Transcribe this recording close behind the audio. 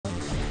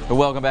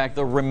Welcome back.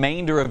 The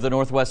remainder of the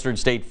Northwestern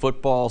State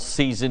football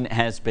season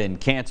has been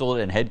canceled,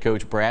 and head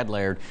coach Brad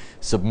Laird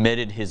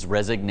submitted his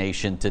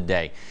resignation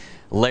today.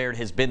 Laird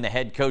has been the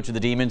head coach of the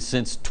Demons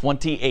since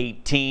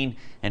 2018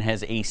 and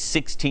has a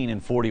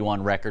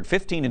 16-41 record,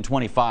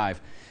 15-25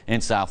 in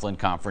Southland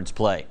Conference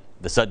play.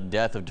 The sudden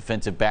death of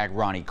defensive back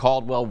Ronnie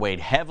Caldwell weighed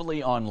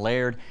heavily on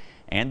Laird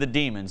and the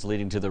Demons,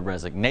 leading to the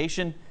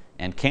resignation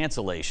and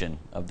cancellation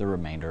of the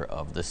remainder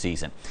of the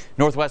season.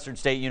 Northwestern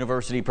State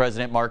University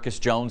President Marcus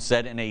Jones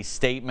said in a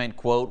statement,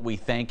 quote, "We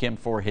thank him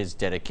for his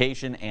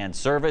dedication and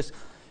service.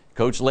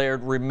 Coach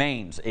Laird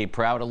remains a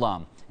proud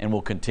alum and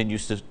will continue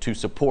to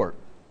support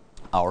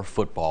our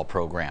football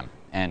program,"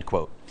 end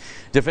quote.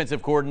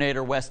 Defensive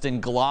coordinator Weston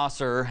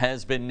Glosser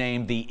has been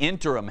named the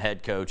interim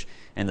head coach,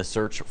 and the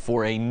search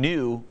for a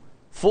new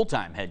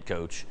full-time head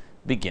coach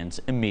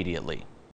begins immediately.